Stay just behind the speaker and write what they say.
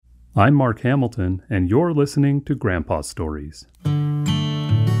I'm Mark Hamilton, and you're listening to Grandpa Stories.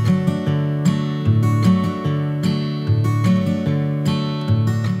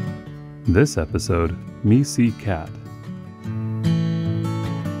 This episode, MeSee Cat.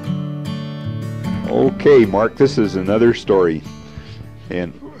 Okay, Mark, this is another story.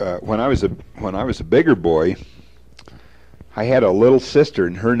 And when I was a bigger boy, I had a little sister,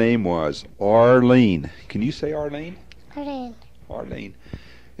 and her name was Arlene. Can you say Arlene? Arlene. Arlene.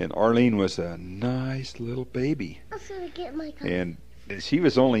 And Arlene was a nice little baby. I'm gonna get my cup. And she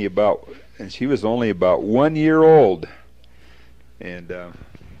was only about 1 year old. And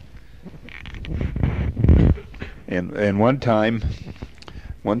one time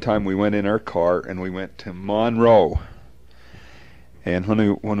we went in our car and we went to Monroe. And when we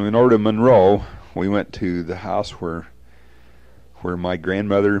went over to Monroe, we went to the house where my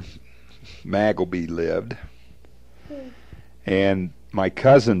grandmother Magleby lived. And my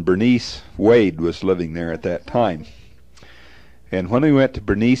cousin Bernice Wade was living there at that time. And when we went to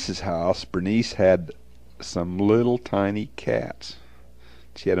Bernice's house, Bernice had some little tiny cats.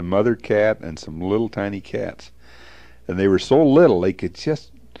 She had a mother cat and some little tiny cats. And they were so little they could just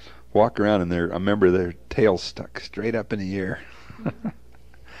walk around, and I remember their tails stuck straight up in the air.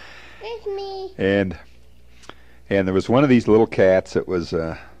 It's me. And there was one of these little cats that was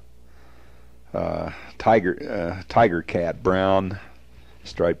a tiger cat, brown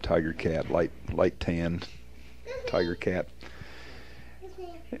striped tiger cat, light tan tiger cat.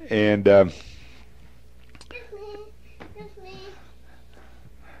 And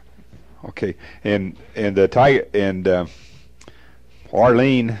okay, and the tiger and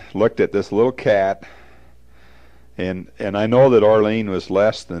Arlene looked at this little cat, and I know that Arlene was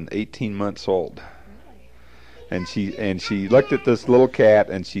less than 18 months old. And she looked at this little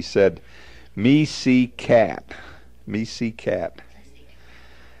cat and she said, "MeSee Cat, MeSee Cat."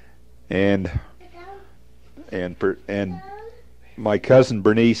 And my cousin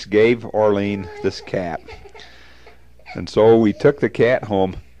Bernice gave Arlene this cat. And so we took the cat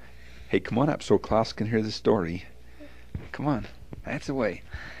home. Hey, come on up so Klaus can hear the story. Come on, that's the way.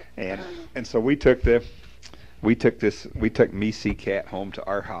 And so we took MeSee Cat home to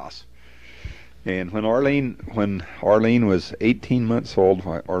our house. And when Arlene was 18 months old,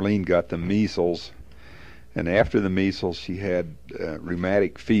 Arlene got the measles. And after the measles, she had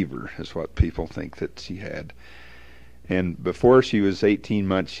rheumatic fever, is what people think that she had. And before she was 18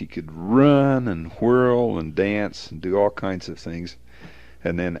 months, she could run and whirl and dance and do all kinds of things.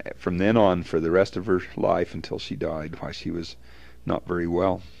 And then from then on, for the rest of her life until she died, why she was not very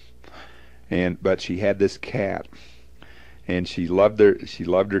well. But she had this cat, and she loved her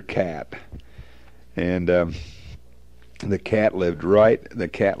cat. And the cat lived right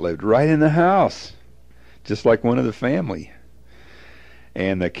in the house, just like one of the family.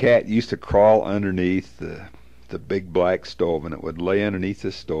 And the cat used to crawl underneath the big black stove, and it would lay underneath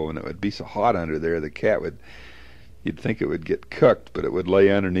the stove, and it would be so hot under there you'd think it would get cooked, but it would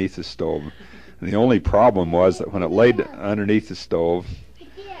lay underneath the stove. And the only problem was that when it laid underneath the stove,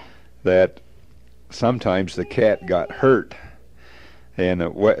 that sometimes the cat got hurt.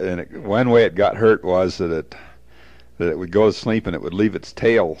 And one way it got hurt was that it would go to sleep and it would leave its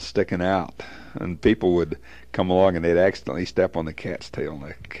tail sticking out. And people would come along and they'd accidentally step on the cat's tail, and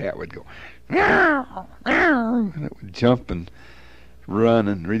the cat would go, meow, meow, and it would jump and run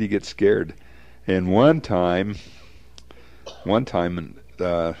and really get scared. And one time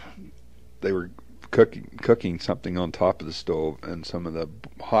they were cooking something on top of the stove, and some of the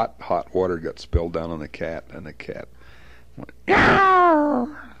hot water got spilled down on the cat, and the cat went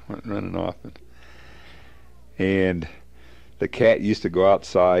running off. And the cat used to go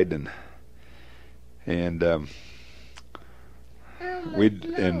outside and we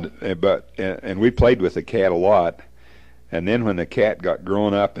played with the cat a lot. And then when the cat got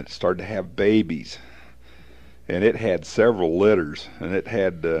grown up, it started to have babies, and it had several litters, and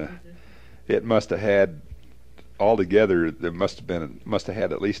it must have had altogether, there must have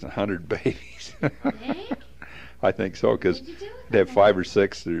had at least 100 babies. I think so, because it'd have 5 or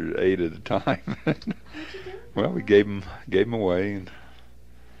 6 or 8 at a time. Well, we gave them away,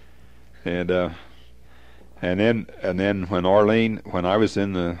 and then when I was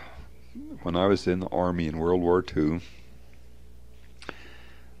in the Army in World War II,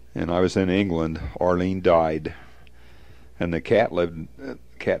 and I was in England, Arlene died, and the cat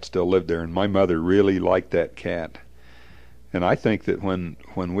still lived there, and my mother really liked that cat. And I think that when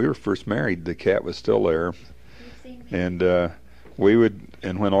we were first married, the cat was still there. And we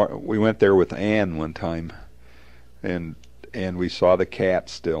went there with Anne one time, and we saw the cat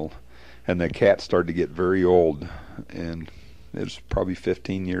still, and the cat started to get very old, and It was probably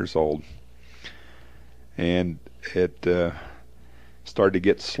 15 years old. And it started to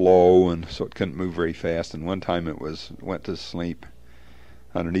get slow, and so it couldn't move very fast. And one time went to sleep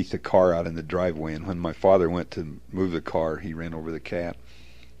underneath the car out in the driveway. And when my father went to move the car, he ran over the cat.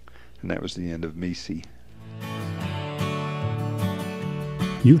 And that was the end of MeSee.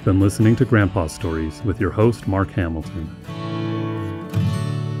 You've been listening to Grandpa Stories with your host, Mark Hamilton.